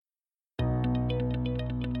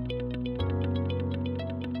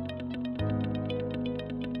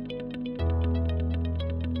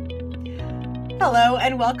Hello,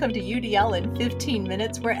 and welcome to UDL in 15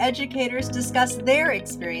 Minutes, where educators discuss their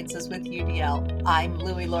experiences with UDL. I'm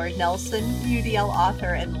Louie Lord Nelson, UDL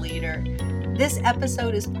author and leader. This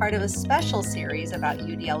episode is part of a special series about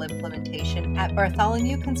UDL implementation at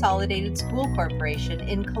Bartholomew Consolidated School Corporation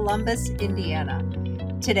in Columbus, Indiana.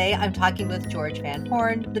 Today, I'm talking with George Van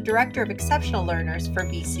Horn, the Director of Exceptional Learners for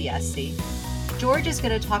BCSC. George is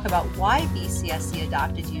going to talk about why BCSC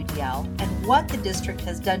adopted UDL and what the district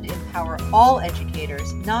has done to empower all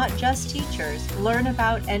educators, not just teachers, learn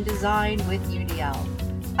about and design with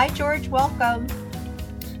UDL. Hi, George. Welcome.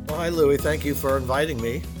 Well, hi, Louie. Thank you for inviting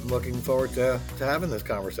me. I'm looking forward to having this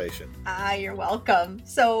conversation. You're welcome.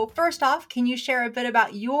 So first off, can you share a bit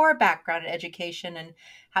about your background in education and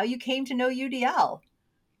how you came to know UDL?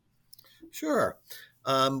 Sure.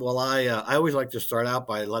 I always like to start out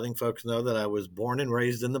by letting folks know that I was born and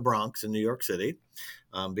raised in the Bronx in New York City,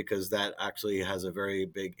 because that actually has a very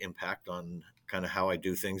big impact on kind of how I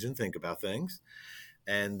do things and think about things.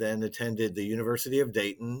 And then attended the University of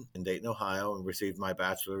Dayton in Dayton, Ohio, and received my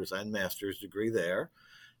bachelor's and master's degree there.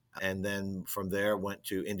 And then from there went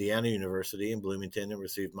to Indiana University in Bloomington and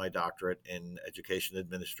received my doctorate in education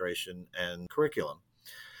administration and curriculum.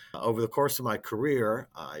 Over the course of my career,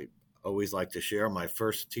 I always like to share my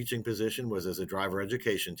first teaching position was as a driver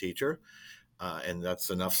education teacher, and that's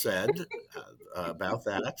enough said about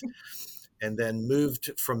that. And then moved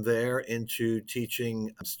from there into teaching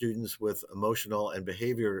students with emotional and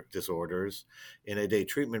behavior disorders in a day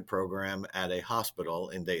treatment program at a hospital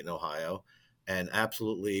in Dayton, Ohio, and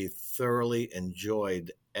absolutely thoroughly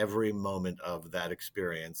enjoyed every moment of that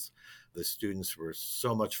experience. The students were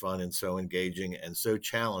so much fun and so engaging and so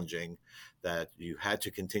challenging that you had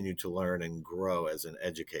to continue to learn and grow as an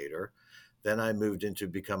educator. Then I moved into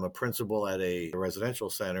become a principal at a residential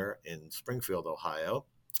center in Springfield, Ohio.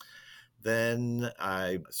 Then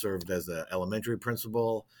I served as an elementary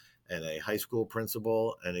principal and a high school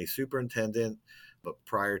principal and a superintendent. But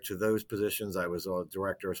prior to those positions, I was a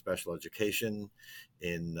director of special education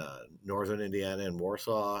in northern Indiana in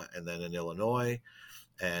Warsaw and then in Illinois.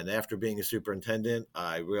 And after being a superintendent,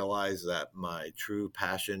 I realized that my true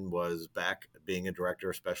passion was back being a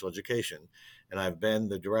director of special education. And I've been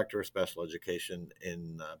the director of special education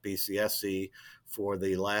in BCSC for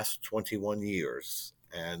the last 21 years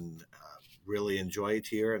and really enjoy it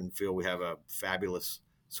here and feel we have a fabulous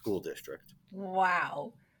school district.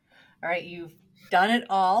 Wow. All right, you've done it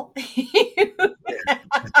all.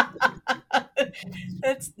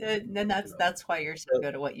 That's why you're so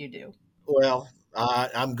good at what you do. Well,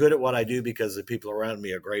 I'm good at what I do because the people around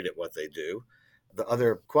me are great at what they do. The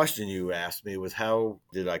other question you asked me was how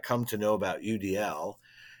did I come to know about UDL?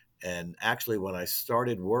 And actually, when I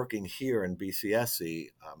started working here in BCSC,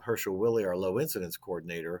 Herschel Willie, our low incidence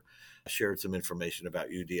coordinator, shared some information about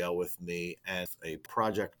UDL with me and a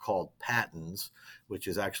project called PATINS, which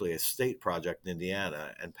is actually a state project in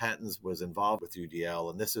Indiana. And PATINS was involved with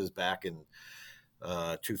UDL, and this is back in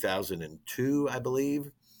 2002, I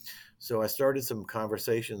believe. So I started some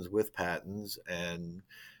conversations with PATINS, and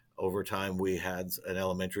over time, we had an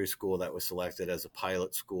elementary school that was selected as a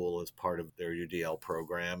pilot school as part of their UDL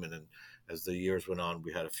program. And then as the years went on,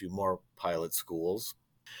 we had a few more pilot schools.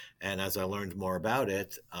 And as I learned more about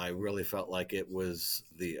it, I really felt like it was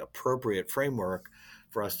the appropriate framework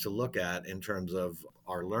for us to look at in terms of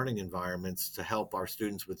our learning environments to help our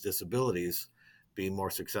students with disabilities be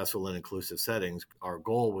more successful in inclusive settings. Our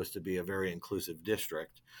goal was to be a very inclusive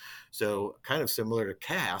district. So kind of similar to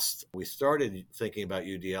CAST, we started thinking about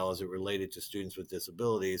UDL as it related to students with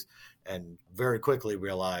disabilities and very quickly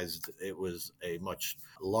realized it was a much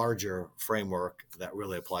larger framework that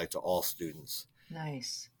really applied to all students.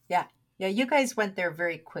 Nice. Yeah. Yeah, you guys went there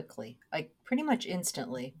very quickly, like pretty much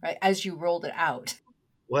instantly, right? As you rolled it out.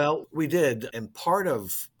 Well, we did. And part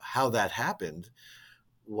of how that happened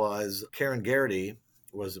was Karen Garrity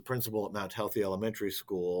was the principal at Mount Healthy Elementary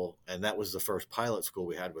School, and that was the first pilot school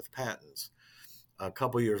we had with PATINS. A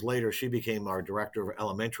couple years later, she became our director of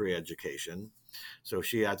elementary education, so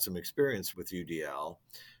she had some experience with UDL.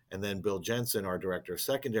 And then Bill Jensen, our director of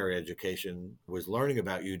secondary education, was learning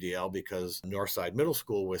about UDL because Northside Middle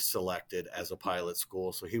School was selected as a pilot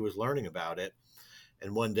school, so he was learning about it.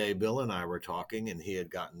 And one day, Bill and I were talking, and he had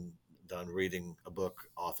gotten done reading a book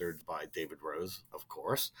authored by David Rose, of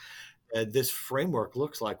course. And this framework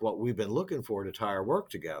looks like what we've been looking for to tie our work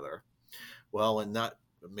together. Well, and not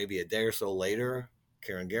maybe a day or so later,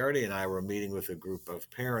 Karen Garrity and I were meeting with a group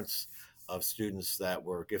of parents of students that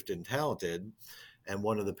were gifted and talented. And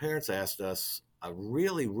one of the parents asked us a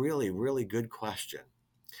really, really, really good question.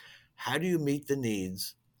 How do you meet the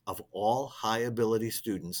needs of all high ability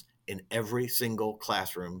students in every single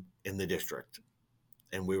classroom in the district?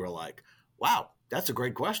 And we were like, wow, that's a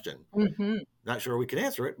great question. Mm-hmm. Not sure we can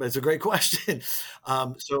answer it, but it's a great question.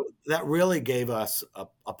 So that really gave us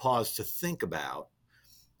a pause to think about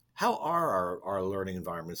how are our learning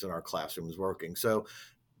environments in our classrooms working. So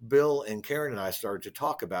Bill and Karen and I started to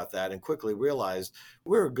talk about that and quickly realized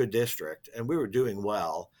we're a good district and we were doing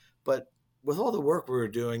well. But with all the work we were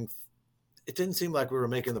doing, it didn't seem like we were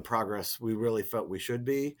making the progress we really felt we should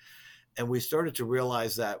be. And we started to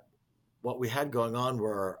realize that what we had going on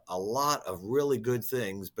were a lot of really good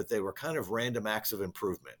things, but they were kind of random acts of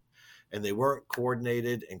improvement and they weren't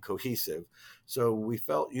coordinated and cohesive. So we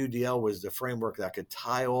felt UDL was the framework that could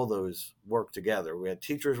tie all those work together. We had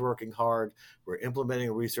teachers working hard, we're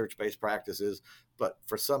implementing research-based practices, but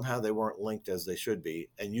for somehow they weren't linked as they should be.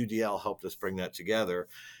 And UDL helped us bring that together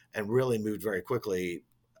and really moved very quickly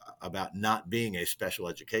about not being a special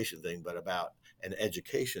education thing, but about an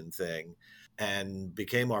education thing, and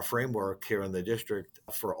became our framework here in the district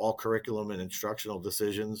for all curriculum and instructional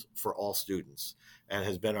decisions for all students, and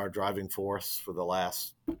has been our driving force for the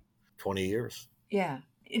last 20 years. Yeah.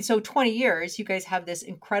 And so 20 years, you guys have this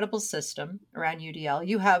incredible system around UDL.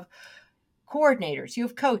 You have coordinators, you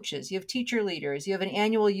have coaches, you have teacher leaders, you have an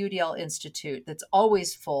annual UDL Institute that's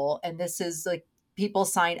always full. And this is like people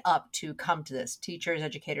sign up to come to this. Teachers,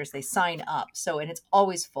 educators, they sign up. So, and it's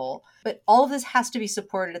always full. But all of this has to be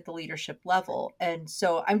supported at the leadership level. And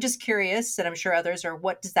so I'm just curious, and I'm sure others are,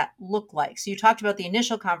 what does that look like? So you talked about the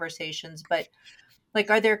initial conversations, but like,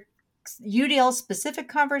 are there UDL specific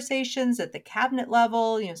conversations at the cabinet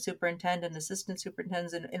level, superintendent, assistant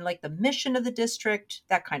superintendents, and like the mission of the district,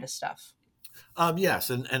 that kind of stuff? Yes,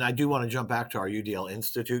 and I do want to jump back to our UDL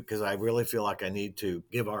Institute because I really feel like I need to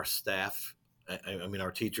give our staff, I mean,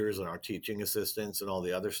 our teachers and our teaching assistants and all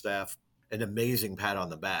the other staff, an amazing pat on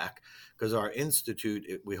the back, because our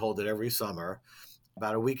institute, we hold it every summer,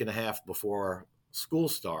 about a week and a half before school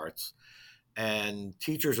starts, and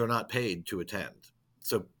teachers are not paid to attend.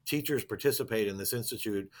 So teachers participate in this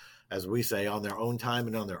institute, as we say, on their own time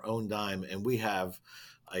and on their own dime, and we have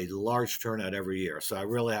a large turnout every year. So I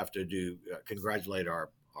really have to congratulate our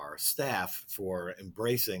staff for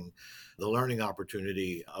embracing the learning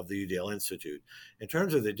opportunity of the UDL Institute. In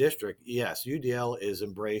terms of the district, yes, UDL is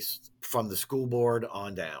embraced from the school board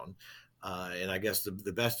on down. And I guess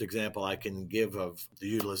the best example I can give of the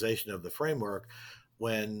utilization of the framework,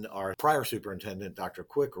 when our prior superintendent, Dr.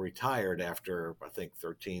 Quick, retired after, I think,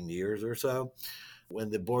 13 years or so, when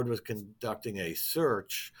the board was conducting a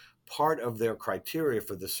search, part of their criteria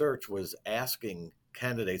for the search was asking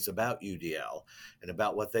candidates about UDL and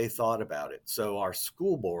about what they thought about it. So our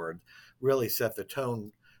school board really set the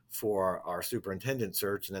tone for our superintendent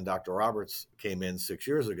search. And then Dr. Roberts came in 6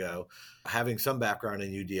 years ago, having some background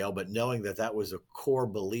in UDL, but knowing that that was a core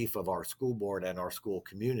belief of our school board and our school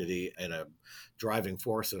community and a driving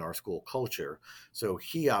force in our school culture. So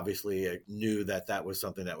he obviously knew that that was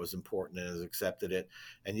something that was important and has accepted it.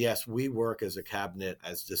 And yes, we work as a cabinet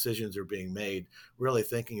as decisions are being made, really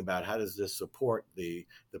thinking about how does this support the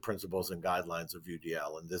principles and guidelines of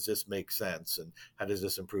UDL, and does this make sense, and how does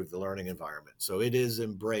this improve the learning environment? So it is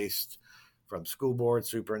embraced from school board,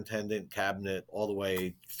 superintendent, cabinet, all the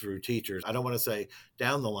way through teachers. I don't want to say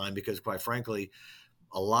down the line because, quite frankly,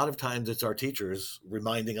 a lot of times it's our teachers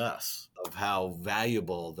reminding us of how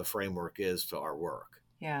valuable the framework is to our work.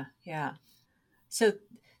 Yeah, yeah. So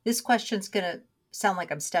this question's going to sound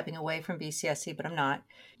like I'm stepping away from BCSC, but I'm not.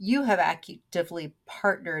 You have actively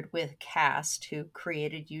partnered with CAST, who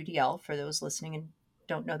created UDL, for those listening and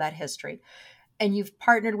don't know that history. And you've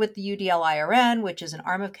partnered with the UDL IRN, which is an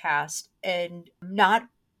arm of CAST, and not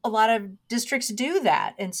a lot of districts do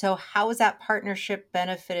that. And so how has that partnership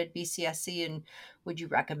benefited BCSC? And would you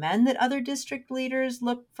recommend that other district leaders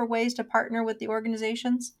look for ways to partner with the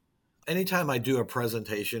organizations? Anytime I do a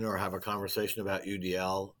presentation or have a conversation about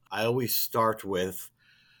UDL, I always start with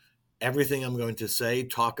everything I'm going to say,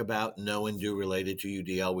 talk about, know, and do related to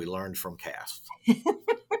UDL we learned from CAST.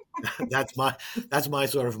 That's my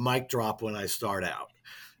sort of mic drop when I start out.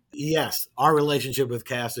 Yes, our relationship with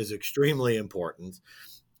CAST is extremely important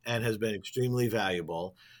and has been extremely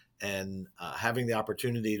valuable. And having the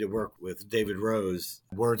opportunity to work with David Rose,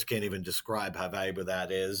 words can't even describe how valuable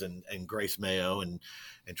that is. And Grace Mayo and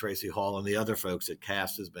Tracy Hall and the other folks at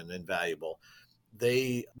CAST has been invaluable.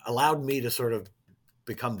 They allowed me to sort of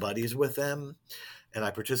become buddies with them. And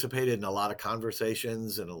I participated in a lot of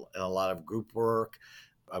conversations and a lot of group work.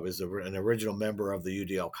 I was an original member of the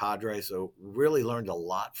UDL cadre, so really learned a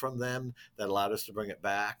lot from them that allowed us to bring it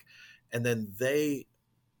back. And then they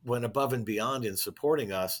went above and beyond in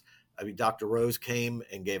supporting us, I mean, Dr. Rose came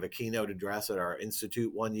and gave a keynote address at our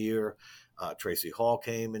institute one year. Tracy Hall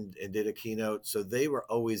came and did a keynote. So they were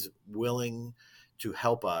always willing to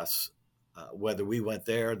help us. Whether we went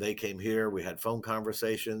there, they came here. We had phone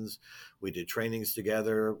conversations. We did trainings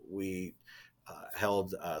together. We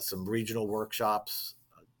held some regional workshops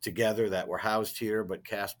together that were housed here, but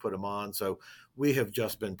CAST put them on. So we have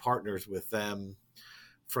just been partners with them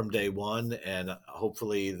from day one, and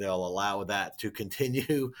hopefully they'll allow that to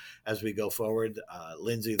continue as we go forward.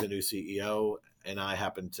 Lindsay, the new CEO, and I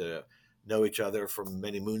happen to know each other from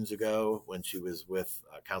many moons ago when she was with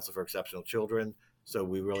Council for Exceptional Children. So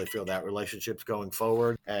we really feel that relationship's going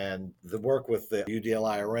forward. And the work with the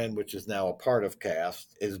UDL-IRN, which is now a part of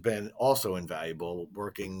CAST, has been also invaluable.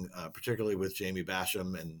 Working particularly with Jamie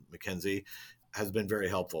Basham and Mackenzie has been very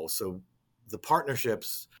helpful. So the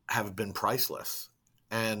partnerships have been priceless.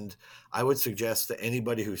 And I would suggest to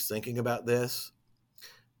anybody who's thinking about this,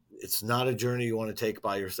 it's not a journey you want to take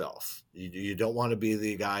by yourself. You don't want to be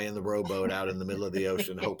the guy in the rowboat out in the middle of the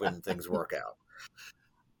ocean hoping things work out.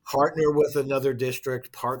 Partner with another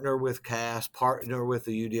district, partner with CAST, partner with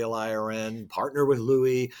the UDL-IRN, partner with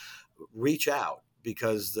Louis, reach out,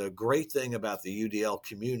 because the great thing about the UDL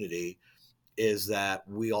community is that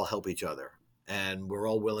we all help each other and we're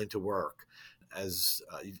all willing to work. As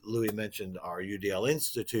Louis mentioned, our UDL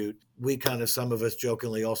Institute, we kind of, some of us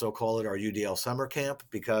jokingly also call it our UDL summer camp,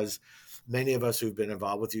 because many of us who've been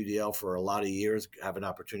involved with UDL for a lot of years have an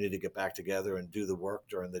opportunity to get back together and do the work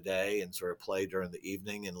during the day and sort of play during the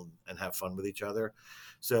evening and have fun with each other.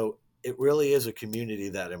 So it really is a community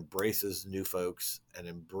that embraces new folks and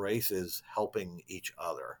embraces helping each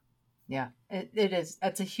other. Yeah, it is.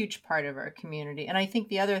 That's a huge part of our community. And I think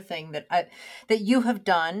the other thing that you have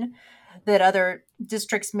done that other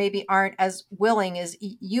districts maybe aren't as willing is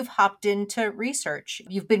you've hopped into research.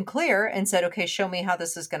 You've been clear and said, okay, show me how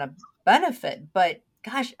this is going to benefit. But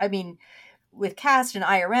gosh, I mean, with CAST and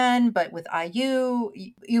IRN, but with IU,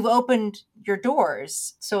 you've opened your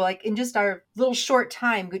doors. So like in just our little short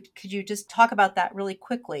time, could you just talk about that really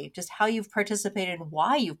quickly? Just how you've participated and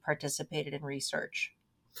why you've participated in research?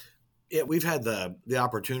 Yeah, we've had the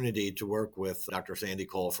opportunity to work with Dr. Sandy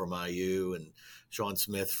Cole from IU and Sean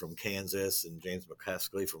Smith from Kansas and James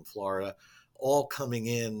McCaskey from Florida, all coming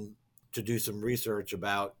in to do some research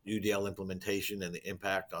about UDL implementation and the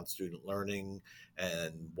impact on student learning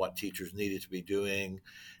and what teachers needed to be doing.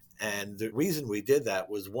 And the reason we did that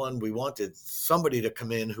was, one, we wanted somebody to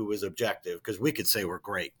come in who was objective, because we could say we're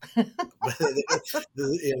great. But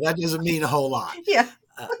that doesn't mean a whole lot. Yeah.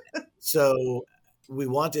 So we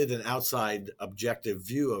wanted an outside objective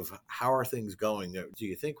view of how are things going. Do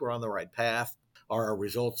you think we're on the right path? Are our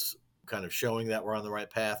results kind of showing that we're on the right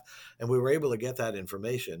path? And we were able to get that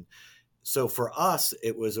information. So for us,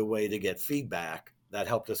 it was a way to get feedback that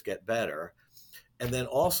helped us get better. And then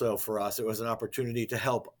also for us, it was an opportunity to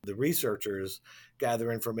help the researchers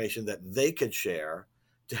gather information that they could share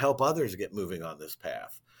to help others get moving on this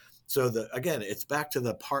path. So again, it's back to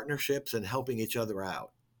the partnerships and helping each other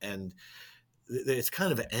out. And it's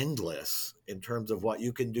kind of endless in terms of what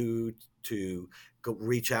you can do to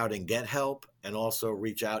reach out and get help, and also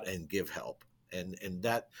reach out and give help. And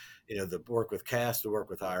that, the work with CAST, the work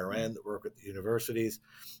with IRN, the work with the universities,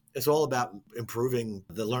 it's all about improving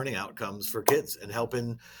the learning outcomes for kids and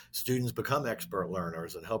helping students become expert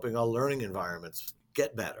learners and helping our learning environments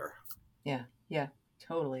get better. Yeah,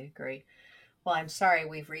 totally agree. Well, I'm sorry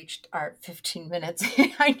we've reached our 15 minutes.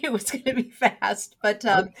 I knew it was going to be fast, but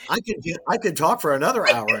I could talk for another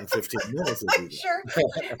hour and 15 minutes. Sure,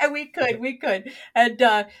 and we could.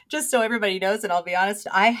 And just so everybody knows, and I'll be honest,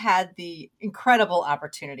 I had the incredible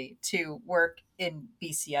opportunity to work in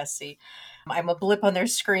BCSC. I'm a blip on their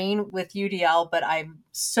screen with UDL, but I'm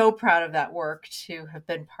so proud of that work to have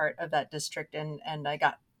been part of that district, and I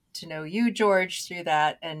got to know you, George, through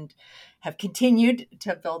that, and have continued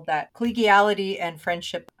to build that collegiality and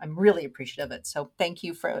friendship. I'm really appreciative of it. So thank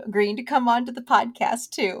you for agreeing to come on to the podcast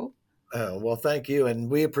too. Well, thank you.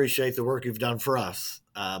 And we appreciate the work you've done for us.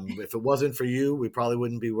 If it wasn't for you, we probably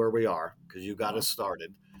wouldn't be where we are, because you got us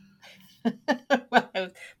started. Well,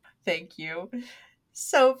 thank you.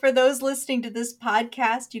 So for those listening to this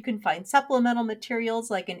podcast, you can find supplemental materials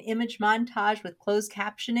like an image montage with closed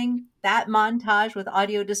captioning, that montage with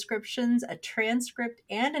audio descriptions, a transcript,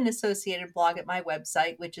 and an associated blog at my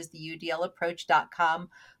website, which is the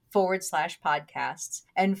udlapproach.com/podcasts.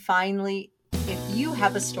 And finally, if you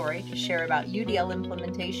have a story to share about UDL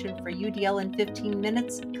implementation for UDL in 15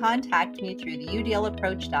 minutes, contact me through the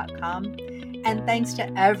udlapproach.com. And thanks to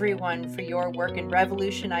everyone for your work in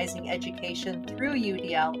revolutionizing education through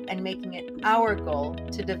UDL and making it our goal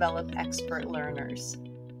to develop expert learners.